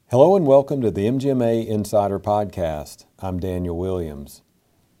Hello and welcome to the MGMA Insider Podcast. I'm Daniel Williams.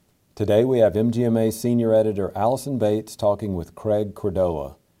 Today we have MGMA Senior Editor Allison Bates talking with Craig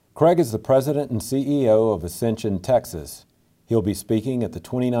Cordola. Craig is the President and CEO of Ascension Texas. He'll be speaking at the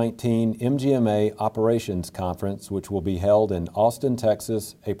 2019 MGMA Operations Conference, which will be held in Austin,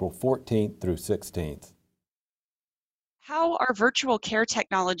 Texas, April 14th through 16th. How are virtual care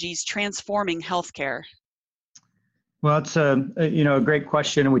technologies transforming healthcare? Well, it's a great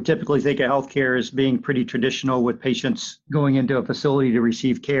question, and we typically think of healthcare as being pretty traditional with patients going into a facility to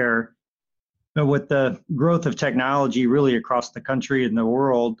receive care. But with the growth of technology really across the country and the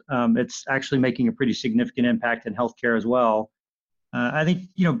world, it's actually making a pretty significant impact in healthcare as well. I think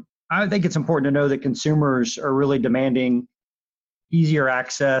it's important to know that consumers are really demanding easier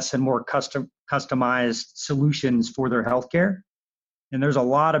access and more customized solutions for their healthcare. And there's a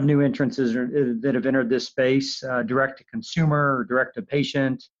lot of new entrants that have entered this space, direct to consumer, direct to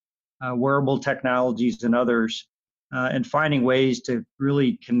patient, wearable technologies and others, and finding ways to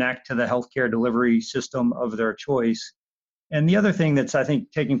really connect to the healthcare delivery system of their choice. And the other thing that's, I think,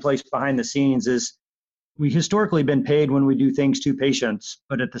 taking place behind the scenes is we historically been paid when we do things to patients,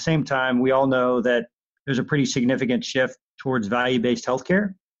 but at the same time, we all know that there's a pretty significant shift towards value-based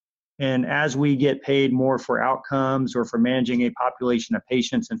healthcare. And as we get paid more for outcomes or for managing a population of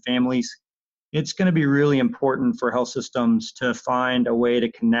patients and families, it's going to be really important for health systems to find a way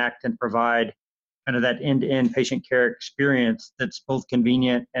to connect and provide kind of that end-to-end patient care experience that's both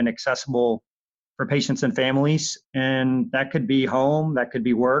convenient and accessible for patients and families. And that could be home, that could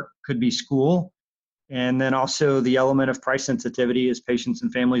be work, could be school. And then also the element of price sensitivity as patients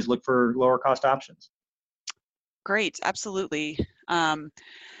and families look for lower cost options. Great, absolutely.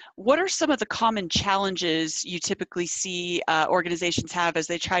 What are some of the common challenges you typically see organizations have as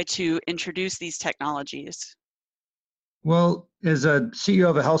they try to introduce these technologies? Well, as a CEO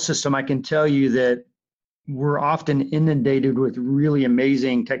of a health system, I can tell you that we're often inundated with really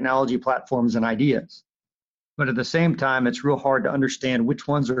amazing technology platforms and ideas. But at the same time, it's real hard to understand which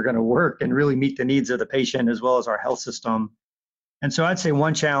ones are going to work and really meet the needs of the patient as well as our health system. And so I'd say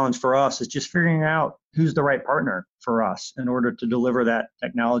one challenge for us is just figuring out who's the right partner for us in order to deliver that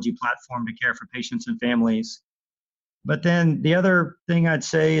technology platform to care for patients and families. But then the other thing I'd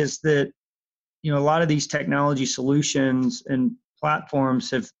say is that, a lot of these technology solutions and platforms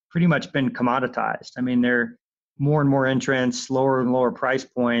have pretty much been commoditized. I mean, there are more and more entrants, lower and lower price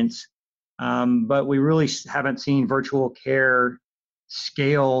points, but we really haven't seen virtual care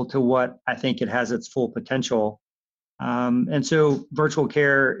scale to what I think it has its full potential. And so virtual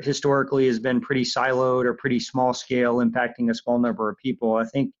care historically has been pretty siloed or pretty small scale, impacting a small number of people. I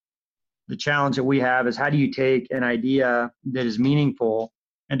think the challenge that we have is how do you take an idea that is meaningful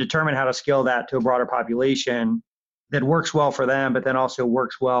and determine how to scale that to a broader population that works well for them, but then also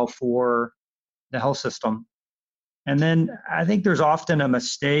works well for the health system. And then I think there's often a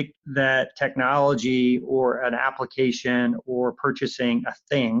mistake that technology or an application or purchasing a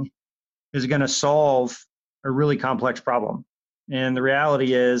thing is going to solve a really complex problem. And the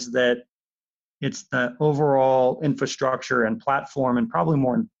reality is that it's the overall infrastructure and platform, and probably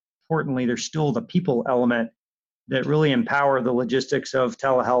more importantly, there's still the people element that really empower the logistics of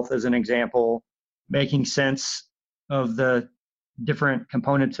telehealth as an example, making sense of the different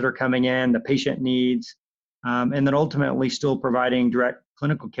components that are coming in, the patient needs, and then ultimately still providing direct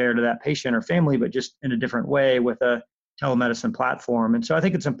clinical care to that patient or family, but just in a different way with a telemedicine platform. And so I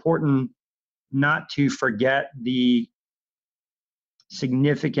think it's important not to forget the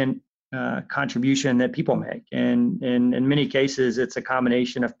significant contribution that people make. And in many cases, it's a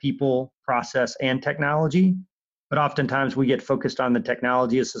combination of people, process, and technology. But oftentimes we get focused on the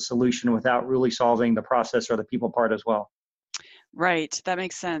technology as a solution without really solving the process or the people part as well. Right, that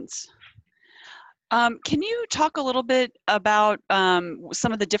makes sense. Can you talk a little bit about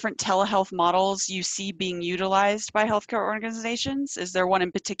some of the different telehealth models you see being utilized by healthcare organizations? Is there one in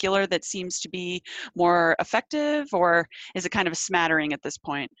particular that seems to be more effective, or is it kind of a smattering at this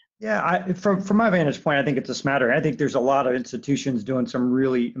point? Yeah, from my vantage point, I think it's a smattering. I think there's a lot of institutions doing some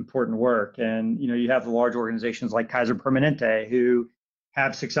really important work. And, you have the large organizations like Kaiser Permanente who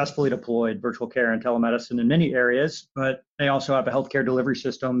have successfully deployed virtual care and telemedicine in many areas, but they also have a healthcare delivery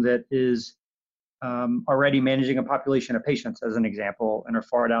system that is already managing a population of patients, as an example, and are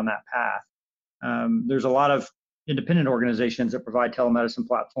far down that path. There's a lot of independent organizations that provide telemedicine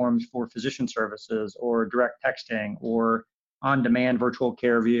platforms for physician services or direct texting or on-demand virtual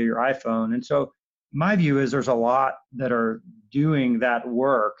care via your iPhone. And so my view is there's a lot that are doing that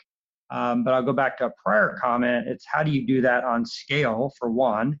work. But I'll go back to a prior comment. It's how do you do that on scale, for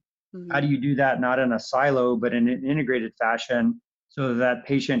one? Mm-hmm. How do you do that not in a silo, but in an integrated fashion so that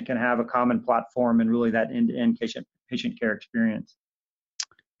patient can have a common platform and really that end-to-end patient care experience.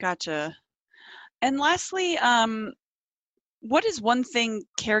 Gotcha. And lastly, what is one thing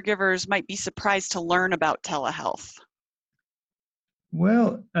caregivers might be surprised to learn about telehealth?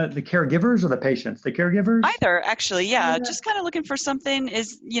 Well, the caregivers or the patients? The caregivers? Either, actually, yeah. Yeah. Just kind of looking for something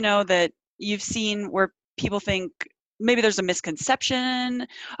that you've seen where people think maybe there's a misconception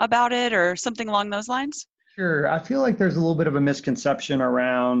about it or something along those lines. Sure. I feel like there's a little bit of a misconception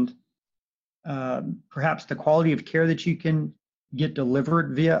around perhaps the quality of care that you can get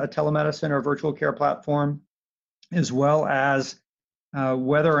delivered via a telemedicine or virtual care platform, as well as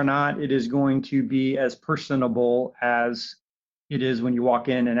whether or not it is going to be as personable as it is when you walk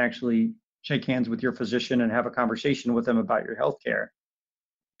in and actually shake hands with your physician and have a conversation with them about your health care.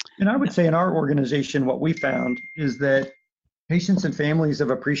 And I would say in our organization, what we found is that patients and families have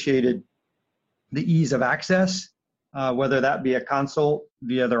appreciated the ease of access, whether that be a consult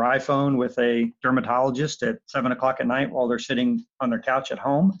via their iPhone with a dermatologist at 7 o'clock at night while they're sitting on their couch at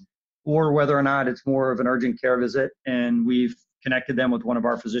home, or whether or not it's more of an urgent care visit and we've connected them with one of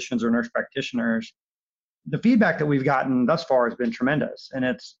our physicians or nurse practitioners. The feedback that we've gotten thus far has been tremendous, and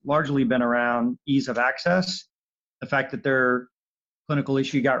it's largely been around ease of access, the fact that their clinical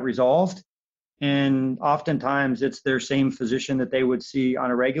issue got resolved, and oftentimes it's their same physician that they would see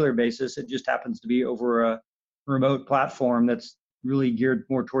on a regular basis. It just happens to be over a remote platform that's really geared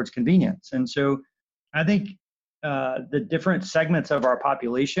more towards convenience. And so I think the different segments of our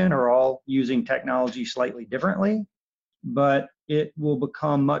population are all using technology slightly differently, but it will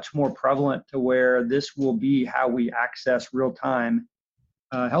become much more prevalent to where this will be how we access real-time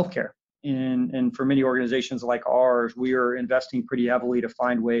healthcare. And for many organizations like ours, we are investing pretty heavily to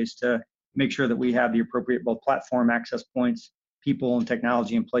find ways to make sure that we have the appropriate both platform access points, people, and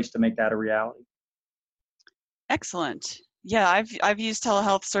technology in place to make that a reality. Excellent. Yeah, I've used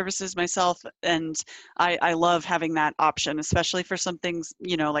telehealth services myself, and I love having that option, especially for some things,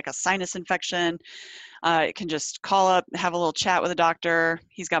 like a sinus infection. It can just call up, have a little chat with a doctor.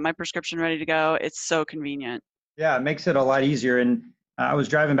 He's got my prescription ready to go. It's so convenient. Yeah, it makes it a lot easier. And I was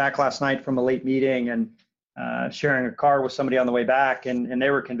driving back last night from a late meeting and sharing a car with somebody on the way back, and they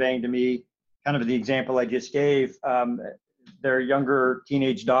were conveying to me kind of the example I just gave. Their younger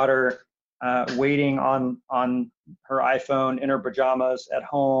teenage daughter waiting on her iPhone in her pajamas at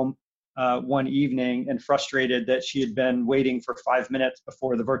home one evening, and frustrated that she had been waiting for 5 minutes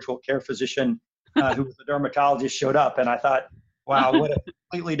before the virtual care physician who was a dermatologist showed up. And I thought, wow, what a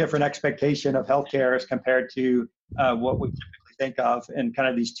completely different expectation of healthcare as compared to what we typically think of, and kind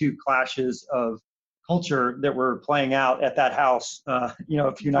of these two clashes of culture that were playing out at that house, a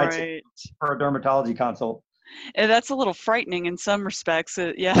few nights ago for a dermatology consult. And that's a little frightening in some respects.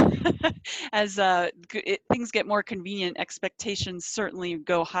 Yeah, as things get more convenient, expectations certainly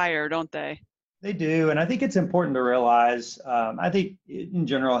go higher, don't they? They do, and I think it's important to realize. I think in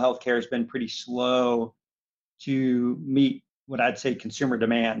general, healthcare has been pretty slow to meet what I'd say consumer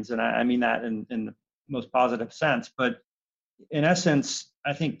demands, and I mean that in the most positive sense. But in essence,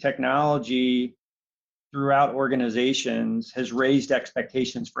 I think technology throughout organizations has raised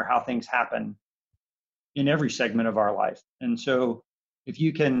expectations for how things happen in every segment of our life. And so if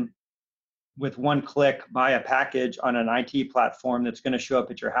you can, with one click, buy a package on an IT platform that's going to show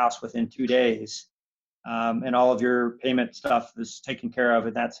up at your house within 2 days, and all of your payment stuff is taken care of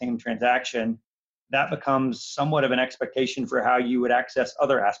in that same transaction, that becomes somewhat of an expectation for how you would access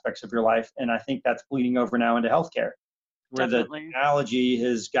other aspects of your life. And I think that's bleeding over now into healthcare, where Definitely. the technology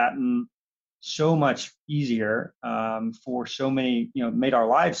has gotten so much easier for so many, made our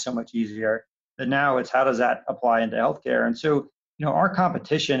lives so much easier, that now it's how does that apply into healthcare? And so, our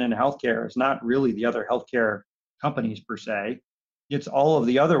competition in healthcare is not really the other healthcare companies per se. It's all of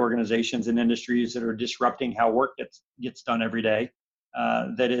the other organizations and industries that are disrupting how work gets done every day,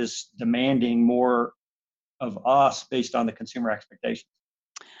 that is demanding more of us based on the consumer expectations.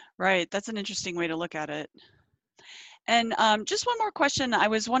 Right. That's an interesting way to look at it. And just one more question. I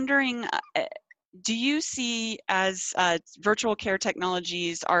was wondering, do you see as virtual care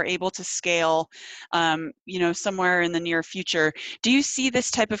technologies are able to scale, somewhere in the near future, do you see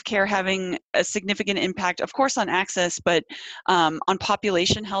this type of care having a significant impact, of course, on access, but on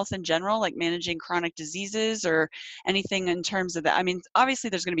population health in general, like managing chronic diseases or anything in terms of that? I mean, obviously,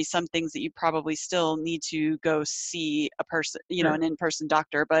 there's going to be some things that you probably still need to go see a person, Sure. an in-person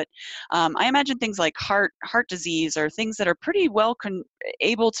doctor, but I imagine things like heart disease or things that are pretty well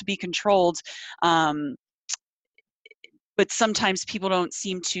able to be controlled. But sometimes people don't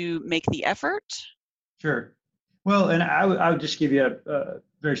seem to make the effort. Sure. Well, and I would just give you a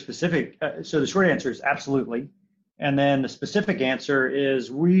very specific. So the short answer is absolutely. And then the specific answer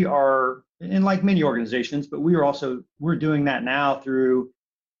is we are, and like many organizations, but we're doing that now through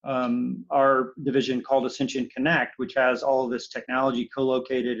our division called Ascension Connect, which has all of this technology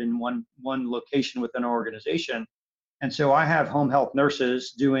co-located in one location within our organization. And so I have home health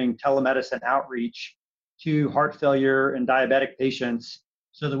nurses doing telemedicine outreach to heart failure and diabetic patients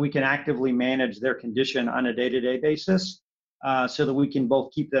so that we can actively manage their condition on a day-to-day basis, so that we can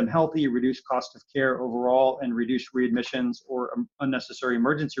both keep them healthy, reduce cost of care overall, and reduce readmissions or unnecessary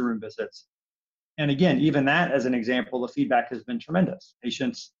emergency room visits. And again, even that as an example, the feedback has been tremendous.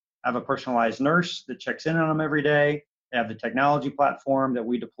 Patients have a personalized nurse that checks in on them every day. They have the technology platform that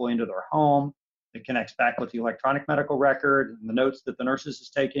we deploy into their home that connects back with the electronic medical record and the notes that the nurses is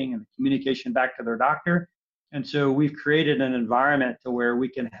taking and the communication back to their doctor. And so we've created an environment to where we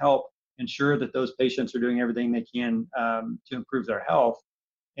can help ensure that those patients are doing everything they can to improve their health.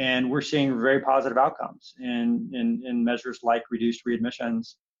 And we're seeing very positive outcomes in measures like reduced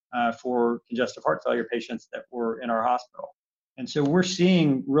readmissions for congestive heart failure patients that were in our hospital. And so we're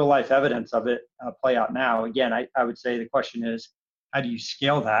seeing real life evidence of it play out now. Again, I would say the question is, how do you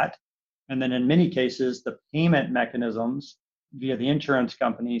scale that? And then in many cases, the payment mechanisms via the insurance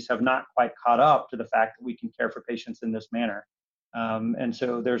companies have not quite caught up to the fact that we can care for patients in this manner. And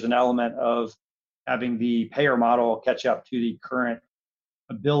so there's an element of having the payer model catch up to the current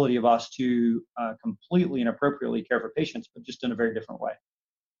ability of us to completely and appropriately care for patients, but just in a very different way.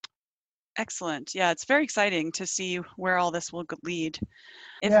 Excellent. Yeah, it's very exciting to see where all this will lead.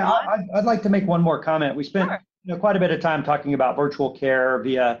 I'd like to make one more comment. We spent quite a bit of time talking about virtual care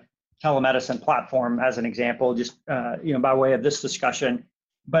via telemedicine platform as an example, just by way of this discussion.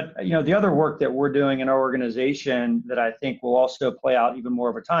 But the other work that we're doing in our organization that I think will also play out even more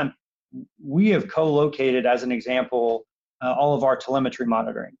over time, we have co-located as an example all of our telemetry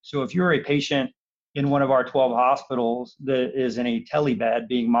monitoring. So if you're a patient in one of our 12 hospitals that is in a telebed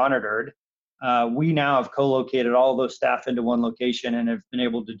being monitored, we now have co-located all of those staff into one location and have been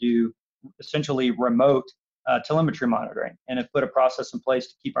able to do essentially remote telemetry monitoring and have put a process in place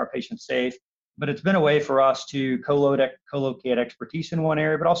to keep our patients safe. But it's been a way for us to co-locate expertise in one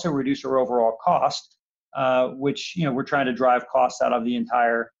area, but also reduce our overall cost, which we're trying to drive costs out of the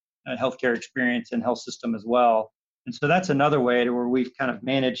entire healthcare experience and health system as well. And so that's another way to where we've kind of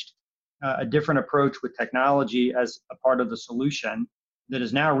managed a different approach with technology as a part of the solution that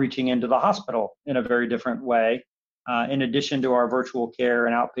is now reaching into the hospital in a very different way, in addition to our virtual care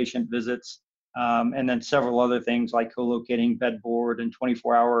and outpatient visits, and then several other things like co-locating bed board and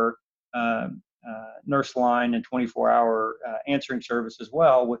 24-hour nurse line and 24-hour answering service as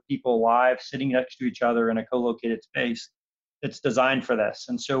well, with people live sitting next to each other in a co-located space that's designed for this.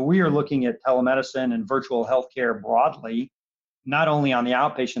 And so we are looking at telemedicine and virtual healthcare broadly, not only on the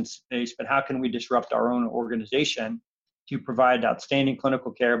outpatient space, but how can we disrupt our own organization to provide outstanding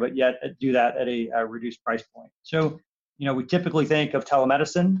clinical care, but yet do that at a reduced price point. So, we typically think of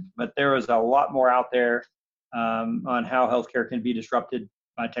telemedicine, but there is a lot more out there on how healthcare can be disrupted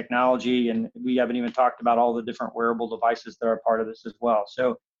by technology. And we haven't even talked about all the different wearable devices that are part of this as well.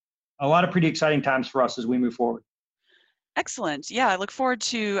 So a lot of pretty exciting times for us as we move forward. Excellent. Yeah, I look forward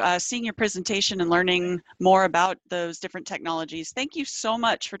to seeing your presentation and learning more about those different technologies. Thank you so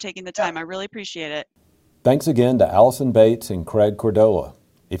much for taking the time. I really appreciate it. Thanks again to Allison Bates and Craig Cordola.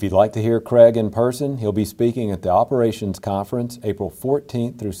 If you'd like to hear Craig in person, he'll be speaking at the Operations Conference April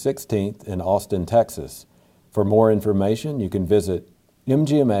 14th through 16th in Austin, Texas. For more information, you can visit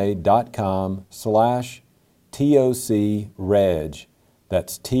mgma.com/TOCReg.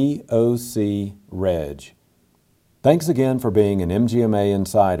 That's TOCReg. Thanks again for being an MGMA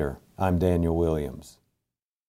Insider. I'm Daniel Williams.